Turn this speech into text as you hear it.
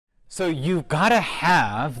So you've got to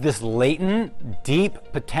have this latent, deep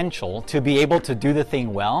potential to be able to do the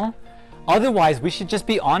thing well. Otherwise, we should just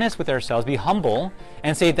be honest with ourselves, be humble,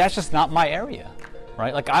 and say, that's just not my area,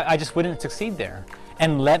 right? Like, I just wouldn't succeed there.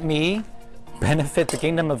 And let me benefit the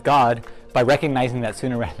kingdom of God by recognizing that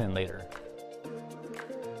sooner rather than later.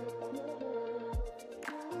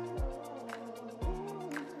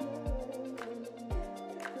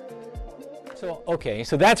 So, okay,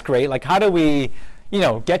 so that's great. Like, how do we,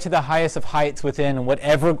 get to the highest of heights within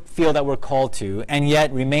whatever field that we're called to, and yet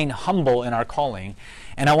remain humble in our calling?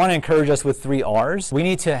 And I want to encourage us with 3 R's. We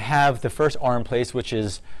need to have the first R in place, which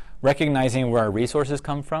is recognizing where our resources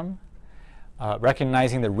come from,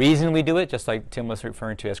 recognizing the reason we do it, just like Tim was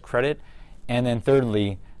referring to as credit, and then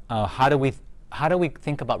thirdly, how do we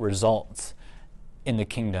think about results in the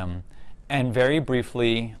kingdom? And very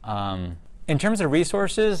briefly, in terms of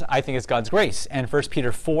resources, I think it's God's grace, and 1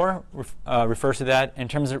 Peter 4 refers to that. In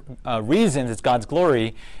terms of reasons, it's God's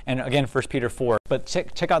glory, and again, 1 Peter 4. But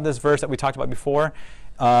check out this verse that we talked about before.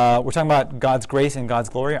 We're talking about God's grace and God's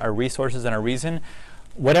glory, our resources and our reason.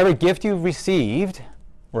 Whatever gift you've received,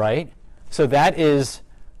 right? So that is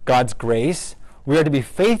God's grace. We are to be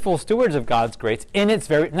faithful stewards of God's grace in its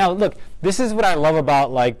very... Now, look, this is what I love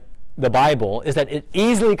about, the Bible, is that it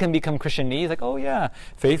easily can become Christianese, like, oh yeah,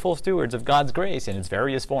 faithful stewards of God's grace in its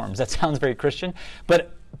various forms. That sounds very Christian.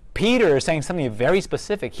 But Peter is saying something very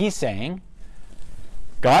specific. He's saying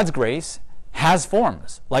God's grace has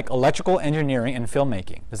forms, like electrical engineering and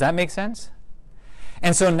filmmaking. Does that make sense?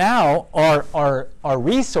 And so now our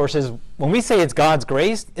resources, when we say it's God's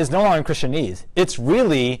grace, is no longer Christianese. It's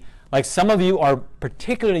really, like, some of you are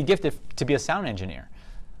particularly gifted to be a sound engineer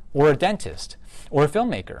or a dentist or a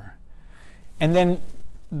filmmaker. And then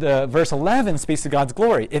the verse 11 speaks to God's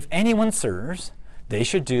glory. If anyone serves, they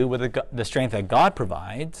should do with the strength that God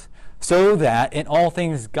provides, so that in all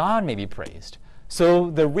things God may be praised.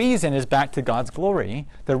 So the reason is back to God's glory.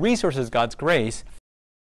 The resource is God's grace.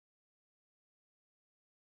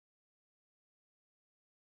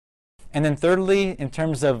 And then thirdly, in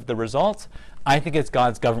terms of the results, I think it's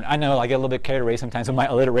God's governance. I know I get a little bit carried away sometimes with my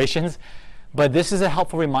alliterations, but this is a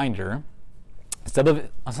helpful reminder. Some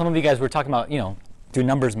of you guys were talking about, do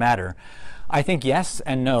numbers matter? I think yes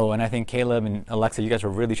and no, and I think Caleb and Alexa, you guys were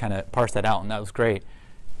really trying to parse that out, and that was great.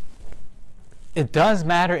 It does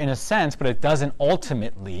matter in a sense, but it doesn't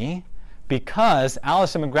ultimately, because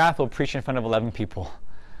Alister McGrath will preach in front of 11 people,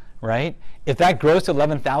 right? If that grows to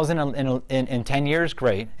 11,000 in 10 years,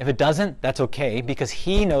 great. If it doesn't, that's okay, because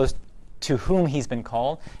he knows to whom he's been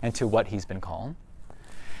called and to what he's been called.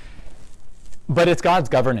 But it's God's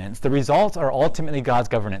governance. The results are ultimately God's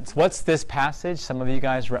governance. What's this passage? Some of you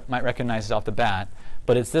guys might recognize it off the bat,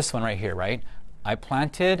 but it's this one right here, right? I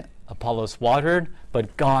planted, Apollos watered,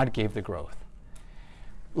 but God gave the growth.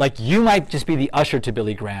 Like, you might just be the usher to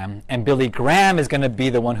Billy Graham, and Billy Graham is going to be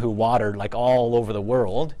the one who watered, like, all over the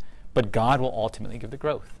world, but God will ultimately give the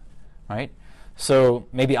growth, right? So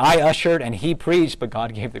maybe I ushered and he preached, but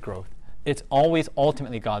God gave the growth. It's always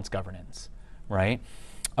ultimately God's governance, right?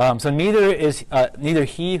 So neither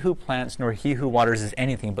he who plants nor he who waters is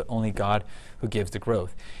anything, but only God who gives the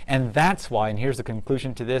growth. And that's why, and here's the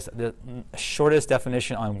conclusion to this, the shortest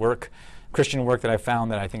definition on work, Christian work, that I found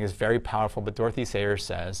that I think is very powerful, but Dorothy Sayers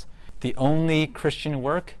says, the only Christian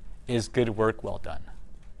work is good work well done.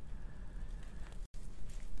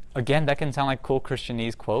 Again, that can sound like cool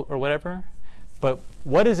Christianese quote or whatever, but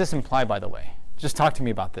what does this imply, by the way? Just talk to me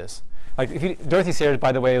about this. Like, Dorothy Sayers,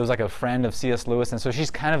 by the way, was like a friend of C.S. Lewis, and so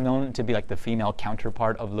she's kind of known to be like the female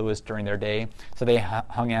counterpart of Lewis during their day. So they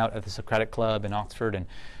hung out at the Socratic Club in Oxford and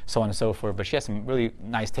so on and so forth. But she has some really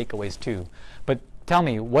nice takeaways too. But tell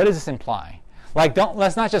me, what does this imply? Like,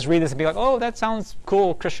 let's not just read this and be like, oh, that sounds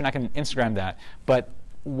cool, Christian, I can Instagram that. But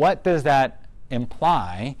what does that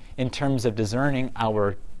imply in terms of discerning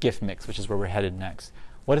our gift mix, which is where we're headed next?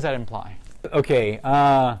 What does that imply? Okay,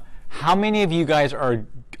 how many of you guys are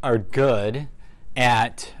good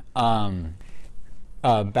at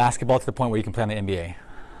basketball to the point where you can play on the NBA?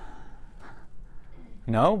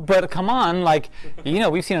 No? But come on, like,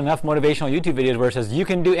 we've seen enough motivational YouTube videos where it says you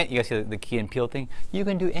can do it. You guys see the Key and Peele thing? You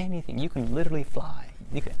can do anything. You can literally fly.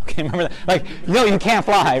 Okay, remember that? Like, no, you can't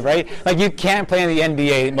fly, right? Like, you can't play in the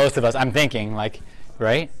NBA, most of us, I'm thinking, like,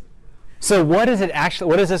 right? So what does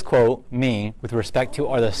this quote mean with respect to,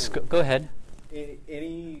 go ahead.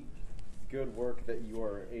 Any good work that you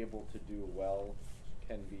are able to do well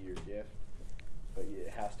can be your gift, but it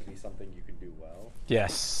has to be something you can do well.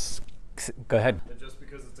 Yes. Go ahead. And just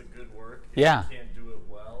because it's a good work, if yeah, you can't do it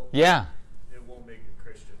well, yeah, it won't make it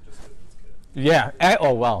Christian just because it's good. Yeah.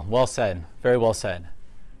 Oh, well said. Very well said.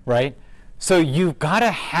 Right? So you've got to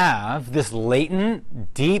have this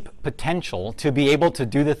latent, deep potential to be able to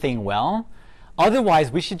do the thing well.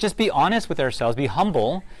 Otherwise, we should just be honest with ourselves, be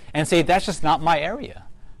humble, and say, that's just not my area,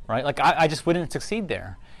 right? Like, I just wouldn't succeed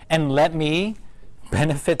there. And let me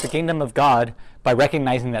benefit the kingdom of God by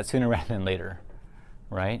recognizing that sooner rather than later,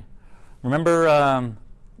 right? Remember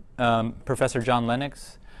Professor John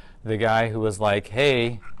Lennox, the guy who was like,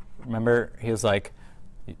 hey, remember, he was like,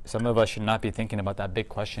 some of us should not be thinking about that big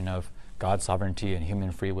question of God's sovereignty and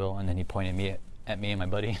human free will. And then he pointed at me and my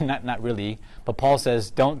buddy. not really. But Paul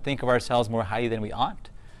says, don't think of ourselves more highly than we ought,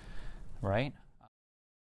 right?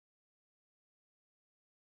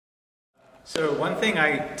 So one thing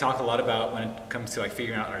I talk a lot about when it comes to like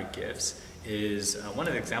figuring out our gifts is one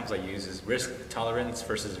of the examples I use is risk tolerance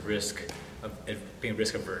versus risk of being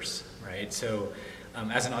risk averse, right? So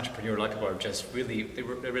as an entrepreneur, a lot of people are just really,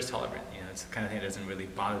 they're risk tolerant. You know, it's the kind of thing that doesn't really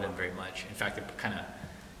bother them very much. In fact, it kind of,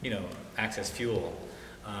 acts as fuel.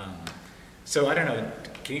 So I don't know,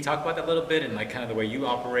 can you talk about that a little bit and like kind of the way you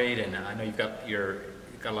operate? And I know you've got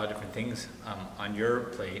a lot of different things on your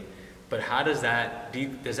plate, but how does that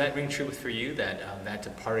ring true for you that that's a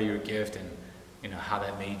part of your gift and how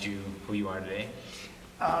that made you who you are today?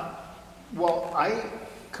 Well, I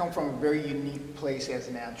come from a very unique place as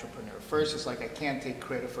an entrepreneur. First, it's like I can't take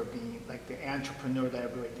credit for being like the entrepreneur that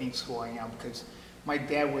everybody thinks who I am, because my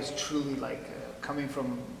dad was truly like coming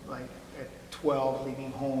from like at 12,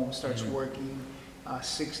 leaving home, starts working,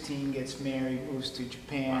 16, gets married, moves to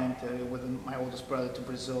Japan with my oldest brother to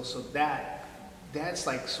Brazil. So that's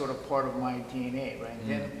like sort of part of my DNA, right? And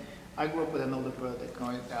then I grew up with an older brother.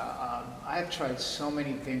 I've tried so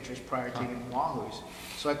many ventures prior to getting Wahoos.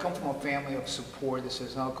 So I come from a family of support that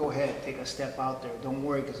says, "No, go ahead, take a step out there. Don't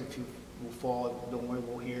worry, because if you will fall, don't worry,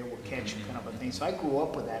 we'll hear, we'll catch you," kind of a thing. So I grew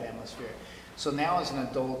up with that atmosphere. So now as an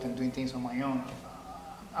adult and doing things on my own,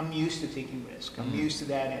 I'm used to taking risks. I'm used to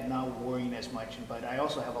that and not worrying as much. But I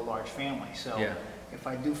also have a large family, so if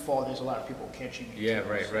I do fall, there's a lot of people catching me. Yeah,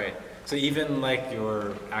 right. So even like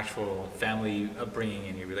your actual family upbringing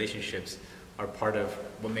and your relationships are part of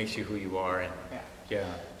what makes you who you are. And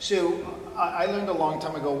So I learned a long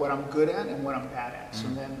time ago what I'm good at and what I'm bad at. So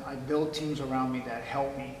then I build teams around me that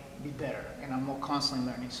help me be better, and I'm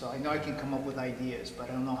constantly learning. So I know I can come up with ideas, but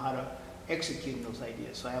I don't know how to execute those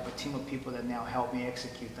ideas. So I have a team of people that now help me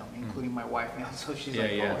execute them, including my wife now. So she's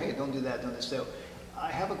like, "Oh, hey, don't do that, don't do this." So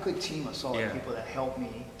I have a good team of solid people that help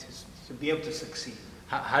me to be able to succeed.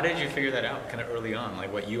 How did you figure that out kind of early on,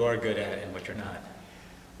 like what you are good at and what you're not?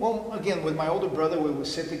 Well, again, with my older brother, we would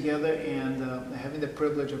sit together and having the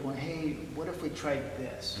privilege of going, "Hey, what if we tried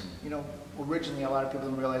this?" Originally a lot of people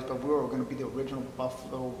don't realize, but we were going to be the original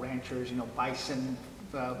buffalo ranchers, bison.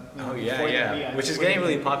 Which is getting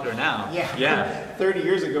really popular now. 30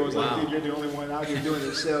 years ago, it was like, dude, you're the only one out here doing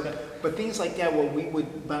this. So, but things like that, where we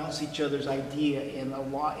would bounce each other's idea and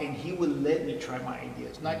he would let me try my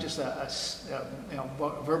ideas, not just verbalize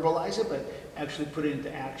it, but actually put it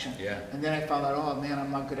into action. And then I found out, oh man,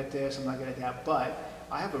 I'm not good at this, I'm not good at that, but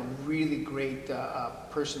I have a really great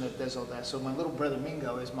person that does all that. So my little brother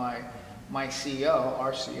Mingo is my CEO,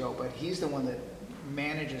 our CEO, but he's the one that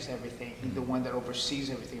manages everything. He's the one that oversees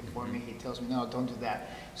everything for me. He tells me, "No, don't do that."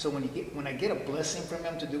 So when I get a blessing from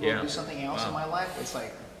him to do something else in my life, it's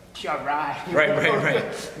like, right.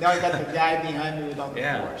 Now I got the guy behind me with all the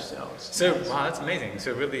force. So nice. Wow, that's amazing.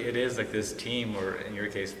 So really, it is like this team, or in your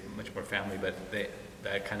case, much more family, but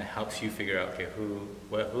that kind of helps you figure out, okay, who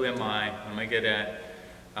am I? What am I good at?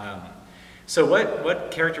 So what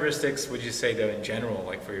characteristics would you say, though, in general,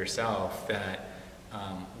 like for yourself, that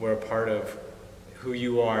were a part of who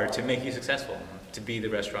you are to make you successful, to be the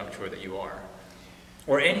restaurateur that you are?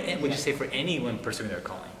 Or would you say for anyone pursuing their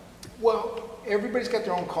calling? Well, everybody's got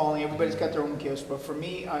their own calling, everybody's got their own gifts, but for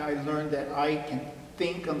me, I learned that I can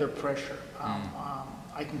think under pressure.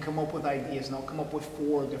 I can come up with ideas, and I'll come up with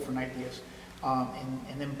 4 different ideas,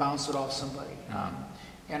 and then bounce it off somebody.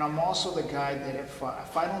 And I'm also the guy that if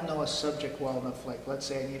I don't know a subject well enough, like let's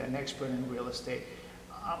say I need an expert in real estate,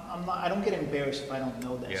 I don't get embarrassed if I don't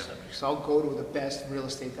know that subject. So I'll go to the best real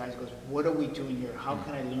estate guys. Goes, "What are we doing here? How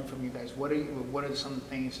can I learn from you guys? What are some of the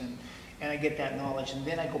things?" And I get that knowledge, and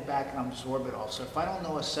then I go back and absorb it all. So if I don't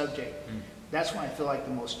know a subject, that's when I feel like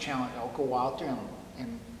the most challenged. I'll go out there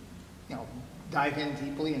and dive in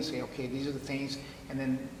deeply and say, "Okay, these are the things," and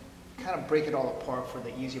then kind of break it all apart for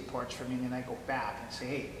the easier parts for me. And then I go back and say,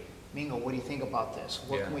 "Hey, Mingo, what do you think about this?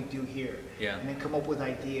 What can we do here?" And then come up with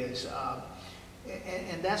ideas.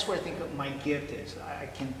 And that's where I think my gift is. I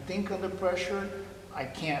can think under pressure. I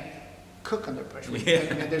can't cook under pressure. I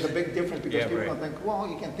mean, there's a big difference, because people think, well,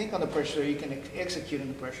 you can think under pressure, you can execute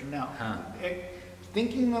under pressure. No.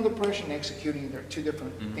 thinking under pressure and executing, they're two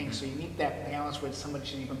different things. So you need that balance where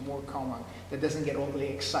somebody's even more calm, that doesn't get overly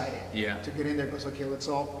excited. Yeah. To get in there, goes, okay,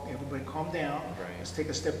 everybody calm down. Right. Let's take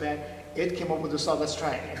a step back. It came up with this thought, let's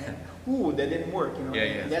try it. And then, ooh, that didn't work.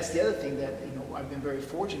 And that's the other thing that, I've been very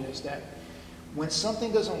fortunate is that when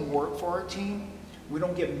something doesn't work for our team, we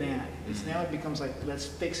don't get mad. It's now it becomes like, let's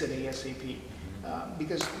fix it ASAP.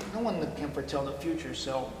 Because no one can foretell the future.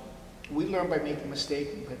 So we learn by making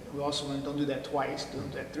mistakes, but we also learn don't do that twice, don't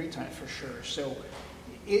do that 3 times for sure. So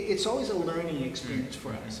it's always a learning experience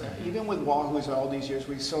for us. Even with Wahoo's all these years,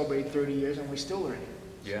 we celebrate 30 years and we're still learning.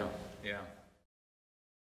 Yeah, yeah.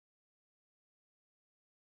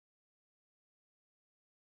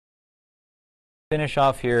 Finish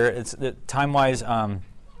off here. It's time-wise.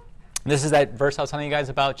 This is that verse I was telling you guys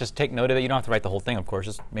about. Just take note of it. You don't have to write the whole thing, of course,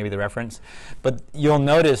 just maybe the reference. But you'll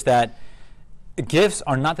notice that gifts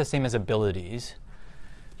are not the same as abilities.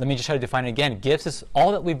 Let me just try to define it again. Gifts is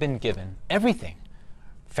all that we've been given. Everything.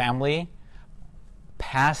 Family,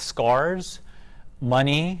 past scars,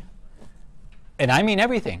 money, and I mean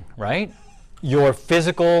everything, right? Your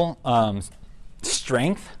physical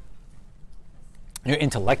strength, your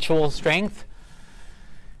intellectual strength,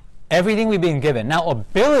 everything we've been given. Now,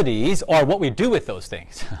 abilities are what we do with those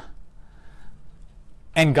things.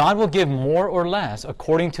 And God will give more or less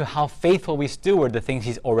according to how faithful we steward the things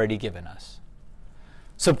He's already given us.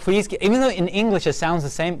 So please, even though in English it sounds the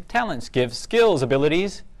same, talents, gifts, skills,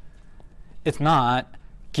 abilities, it's not.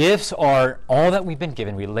 Gifts are all that we've been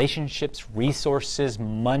given: relationships, resources,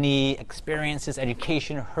 money, experiences,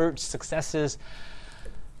 education, hurts, successes,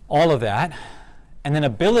 all of that. And then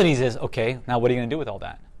abilities is, okay, now what are you going to do with all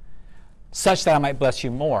that? Such that I might bless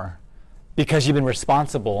you more, because you've been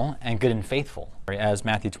responsible and good and faithful, as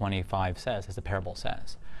Matthew 25 says, as the parable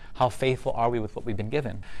says. How faithful are we with what we've been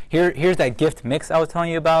given? Here's that gift mix I was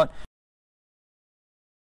telling you about.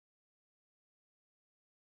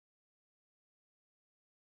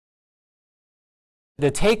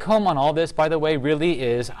 The take home on all this, by the way, really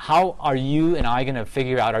is how are you and I going to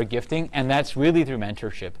figure out our gifting? And that's really through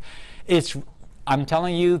mentorship. I'm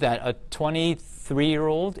telling you that a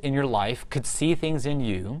 23-year-old in your life could see things in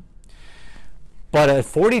you, but a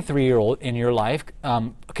 43-year-old in your life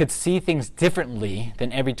could see things differently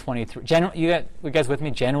than every 23. You guys with me?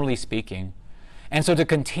 Generally speaking. And so to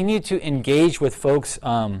continue to engage with folks,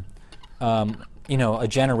 a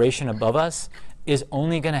generation above us, is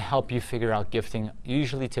only going to help you figure out gifting,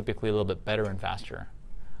 usually, typically, a little bit better and faster,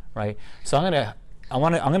 right? So I'm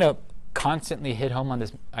gonna constantly hit home on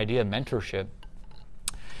this idea of mentorship,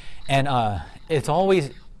 and it's always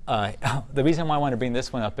the reason why I want to bring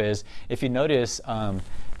this one up is if you notice,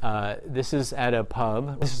 this is at a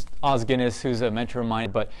pub. This is Oz Guinness, who's a mentor of mine,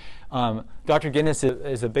 but Dr. Guinness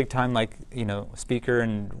is a big time speaker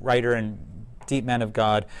and writer and deep man of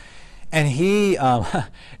God, and he.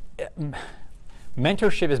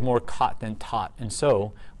 Mentorship is more caught than taught. And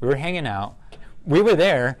so we were hanging out, we were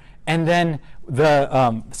there, and then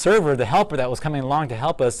the server, the helper that was coming along to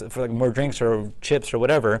help us for more drinks or chips or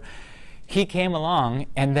whatever, he came along,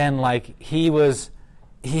 and then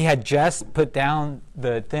he had just put down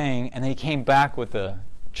the thing, and then he came back with the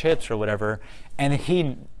chips or whatever, and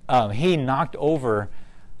he knocked over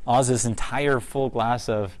Oz's entire full glass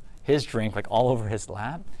of his drink all over his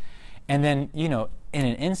lap. And then, in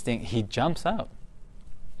an instinct, he jumps up.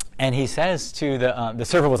 And he says to the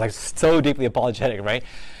server was so deeply apologetic, right?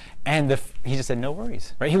 And he just said, no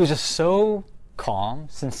worries, right? He was just so calm,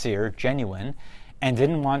 sincere, genuine, and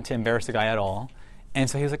didn't want to embarrass the guy at all. And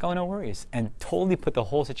so he was like, oh, no worries, and totally put the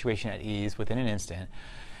whole situation at ease within an instant.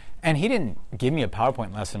 And he didn't give me a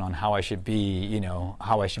PowerPoint lesson on how I should be,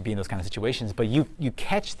 how I should be in those kind of situations. But you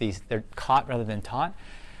catch these, they're caught rather than taught.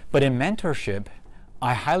 But in mentorship,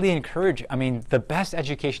 I highly encourage, the best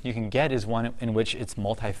education you can get is one in which it's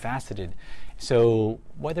multifaceted. So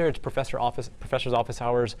whether it's professor's office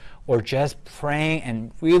hours or just praying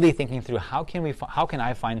and really thinking through how can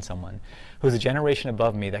I find someone who's a generation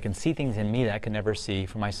above me that can see things in me that I can never see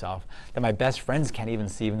for myself, that my best friends can't even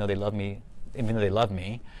see even though they love me.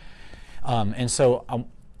 And so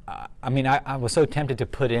I was so tempted to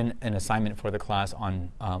put in an assignment for the class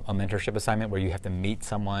on a mentorship assignment where you have to meet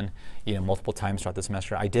someone, multiple times throughout the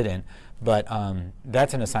semester. I didn't, but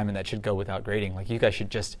that's an assignment that should go without grading. You guys should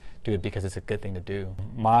just do it because it's a good thing to do.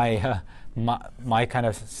 My kind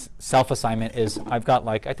of self-assignment is I've got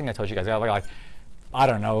I think I told you guys, I got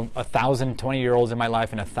 1,000 20-year-olds in my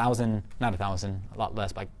life and 100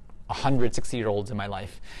 60-year-olds in my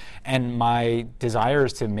life. And my desire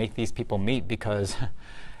is to make these people meet because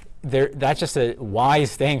that's just a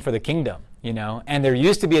wise thing for the kingdom, And there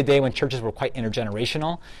used to be a day when churches were quite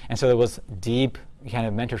intergenerational, and so there was deep kind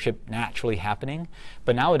of mentorship naturally happening.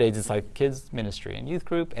 But nowadays it's like kids ministry and youth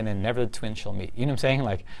group, and then never the twins shall meet. You know what I'm saying?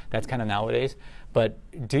 Like that's kind of nowadays. But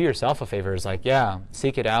do yourself a favor. It's like, yeah,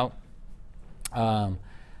 seek it out. A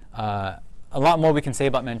lot more we can say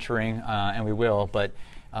about mentoring, and we will. But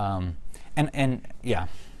and yeah,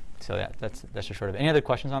 so that's just short of it. Any other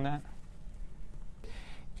questions on that?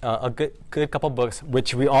 A good couple books,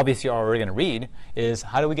 which we obviously are already going to read, is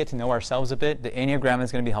How Do We Get to Know Ourselves a Bit? The Enneagram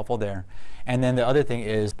is going to be helpful there. And then the other thing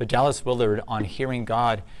is the Dallas Willard on Hearing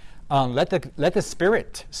God. Let the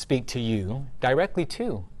Spirit speak to you directly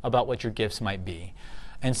too about what your gifts might be.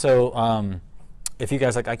 And so if you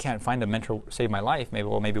guys like, I can't find a mentor save my life,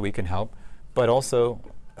 maybe we can help. But also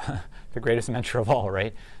the greatest mentor of all,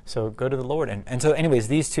 right? So go to the Lord. And so anyways,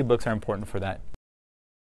 these two books are important for that.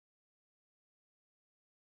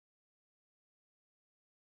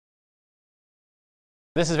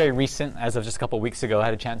 This is very recent. As of just a couple of weeks ago, I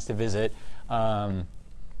had a chance to visit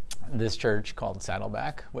this church called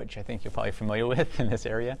Saddleback, which I think you're probably familiar with in this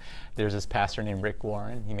area. There's this pastor named Rick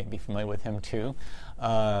Warren. You may be familiar with him too.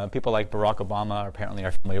 People like Barack Obama apparently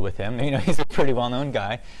are familiar with him. You know, he's a pretty well-known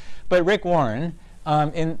guy. But Rick Warren,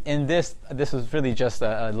 in this was really just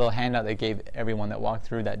a little handout they gave everyone that walked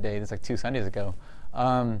through that day. It's like 2 Sundays ago.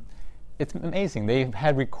 It's amazing. They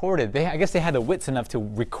had recorded, I guess they had the wits enough to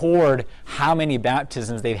record how many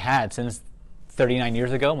baptisms they've had since 39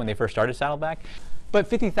 years ago when they first started Saddleback. But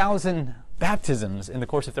 50,000 baptisms in the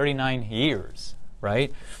course of 39 years,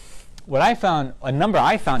 right? A number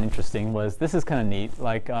I found interesting was, this is kind of neat,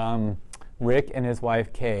 like Rick and his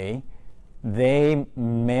wife Kay, they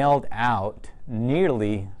mailed out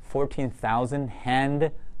nearly 14,000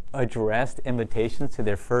 hand-addressed invitations to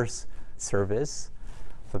their first service.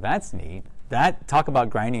 So that's neat. Talk about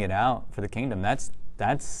grinding it out for the kingdom. That's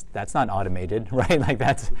not automated, right? Like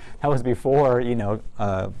that was before,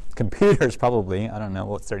 computers probably. I don't know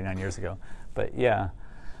what's 39 years ago, but yeah.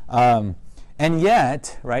 And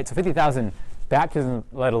yet, right? So 50,000 baptisms,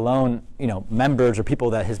 let alone members or people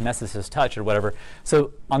that his message has touched or whatever.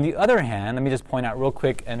 So on the other hand, let me just point out real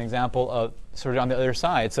quick an example of sort of on the other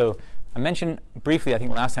side. So I mentioned briefly, I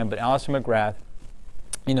think last time, but Alister McGrath.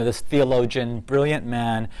 This theologian, brilliant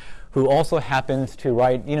man who also happens to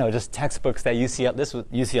write, just textbooks that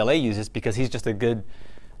UCLA uses because he's just a good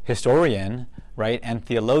historian, right, and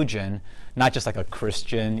theologian, not just like a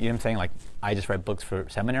Christian, you know what I'm saying, like I just write books for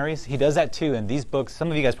seminaries. He does that too, and these books, some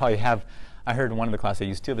of you guys probably have, I heard in one of the classes I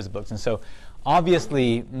used 2 of his books, and so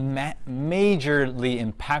obviously majorly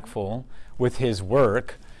impactful with his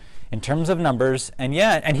work, in terms of numbers, and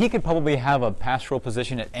he could probably have a pastoral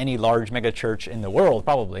position at any large mega church in the world,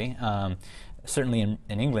 probably, certainly in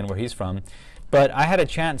England where he's from. But I had a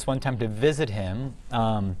chance one time to visit him,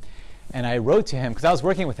 and I wrote to him, because I was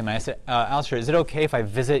working with him, and I said, Alister, is it okay if I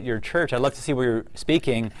visit your church? I'd love to see where you're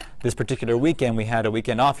speaking this particular weekend. We had a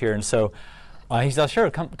weekend off here, and so he said, sure,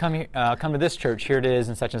 come here, come to this church. Here it is,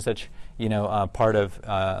 and such, part of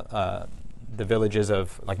the villages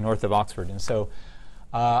of, like, north of Oxford. And so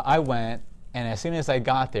I went, and as soon as I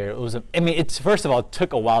got there, it's first of all, it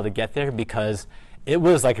took a while to get there because it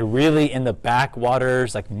was like really in the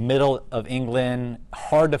backwaters, like middle of England,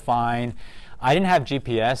 hard to find. I didn't have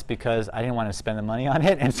GPS because I didn't want to spend the money on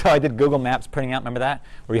it, and so I did Google Maps printing out, remember that?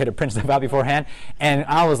 Where you had to print stuff out beforehand? And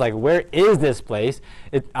I was like, where is this place?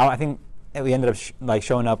 I think we ended up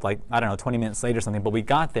showing up 20 minutes later or something, but we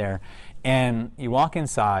got there, and you walk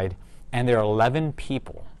inside, and there are 11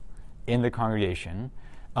 people in the congregation.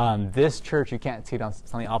 This church, you can't see it on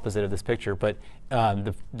the opposite of this picture, but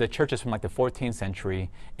the church is from like the 14th century.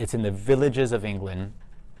 It's in the villages of England.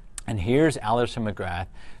 And here's Alister McGrath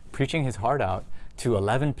preaching his heart out to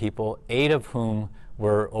 11 people, 8 of whom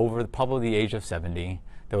were over probably the age of 70.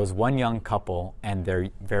 There was one young couple and their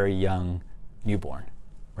very young newborn,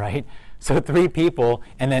 right? So 3 people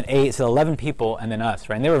and then 8, so 11 people and then us,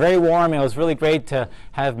 right? And they were very warm, and it was really great to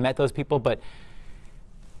have met those people. But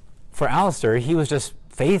for Alister, he was just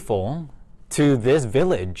faithful to this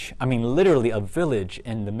village. I mean, literally a village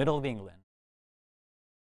in the middle of England.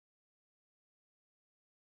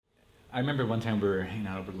 I remember one time we were hanging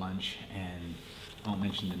out over lunch, and I won't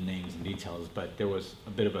mention the names and details, but there was a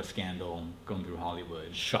bit of a scandal going through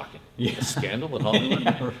Hollywood. Shocking. Yeah. A scandal in Hollywood?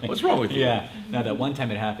 Yeah, right. What's wrong with you? Yeah, no, that one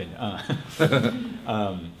time it happened.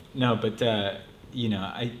 No, but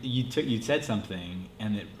you said something,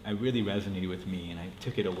 and it really resonated with me, and I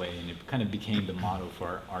took it away, and it kind of became the motto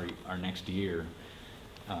for our next year.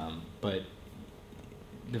 But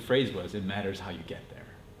the phrase was, "It matters how you get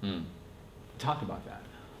there." Talk about that.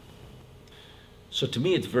 So to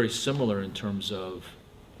me, it's very similar in terms of,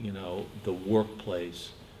 the workplace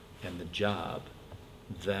and the job,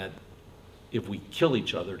 that if we kill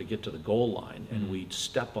each other to get to the goal line and we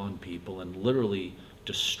step on people and literally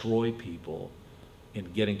destroy people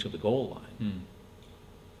in getting to the goal line,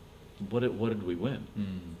 what did we win?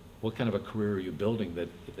 What kind of a career are you building that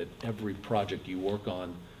every project you work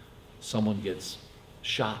on, someone gets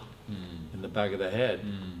shot in the back of the head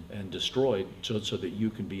and destroyed so that you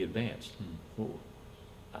can be advanced?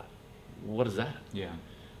 What is that? Yeah.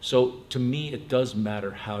 So to me, it does matter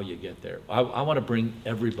how you get there. I want to bring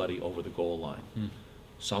everybody over the goal line.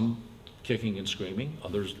 Some kicking and screaming,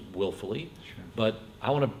 others willfully. Sure. But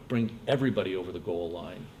I want to bring everybody over the goal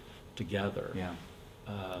line together, Yeah.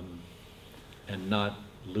 and not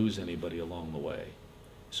lose anybody along the way.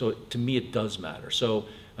 So to me, it does matter. So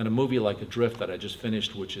in a movie like Adrift that I just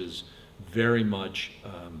finished, which is very much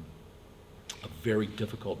a very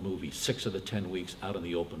difficult movie, 6 of the 10 weeks out in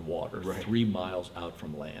the open water, Right. 3 miles out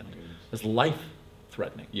from land. It's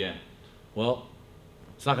life-threatening. Yeah. Well,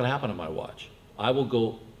 it's not going to happen on my watch. I will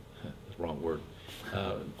go, wrong word,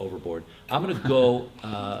 overboard. I'm going to go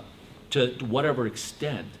to whatever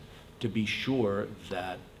extent to be sure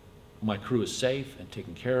that my crew is safe and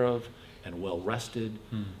taken care of and well rested,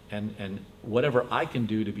 and whatever I can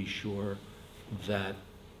do to be sure that,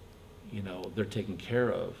 you know, they're taken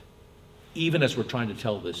care of, even as we're trying to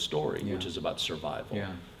tell this story, Yeah. which is about survival.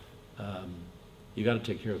 Yeah. You got to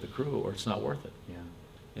take care of the crew or it's not worth it. Yeah.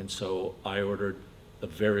 And so I ordered a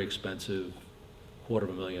very expensive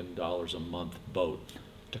 $250,000 a month boat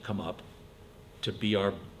to come up to be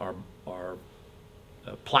our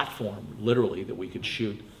platform, literally, that we could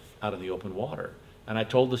shoot out in the open water. And I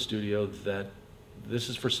told the studio that this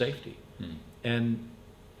is for safety. And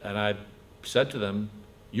I said to them,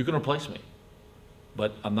 you can replace me,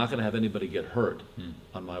 but I'm not going to have anybody get hurt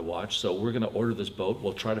on my watch. So we're going to order this boat.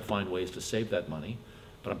 We'll try to find ways to save that money.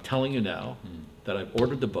 But I'm telling you now that I've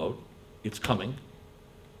ordered the boat. It's coming.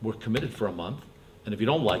 We're committed for a month. And if you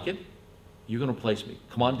don't like it, you're going to replace me.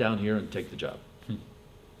 Come on down here and take the job.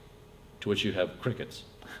 To which you have crickets.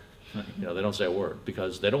 You know, they don't say a word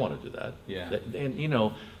because they don't want to do that. Yeah. And, you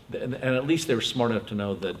know, and at least they were smart enough to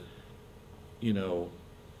know that, you know,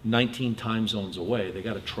 19 time zones away, they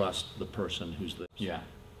got to trust the person who's there. Yeah.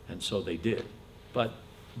 And so they did. But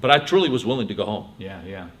I truly was willing to go home. Yeah.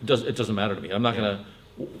 Yeah. It doesn't matter to me. I'm not Yeah. going to.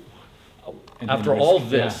 And After then all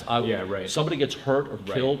risk- this, yeah, yeah, right. somebody gets hurt or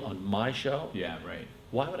Right. killed on my show. Yeah. Right.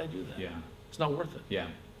 Why would I do that? Yeah. It's not worth it. Yeah.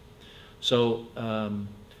 So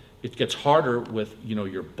it gets harder with, you know,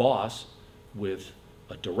 your boss, with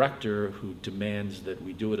a director who demands that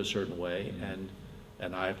we do it a certain way,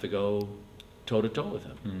 and I have to go toe to toe with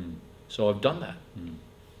him. So I've done that.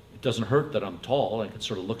 It doesn't hurt that I'm tall. I can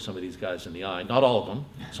sort of look some of these guys in the eye. Not all of them.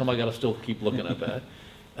 Some I got to still keep looking up at.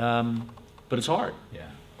 But it's hard.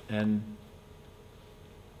 Yeah. And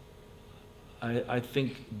I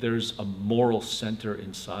think there's a moral center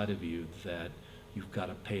inside of you that you've got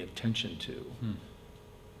to pay attention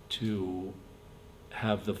to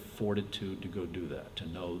have the fortitude to go do that, to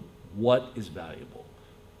know what is valuable,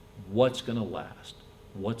 what's going to last,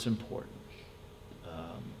 what's important.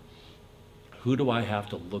 Who do I have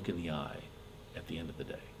to look in the eye at the end of the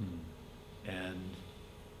day? And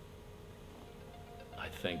I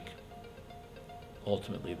think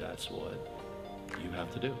ultimately that's what you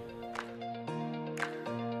have to do.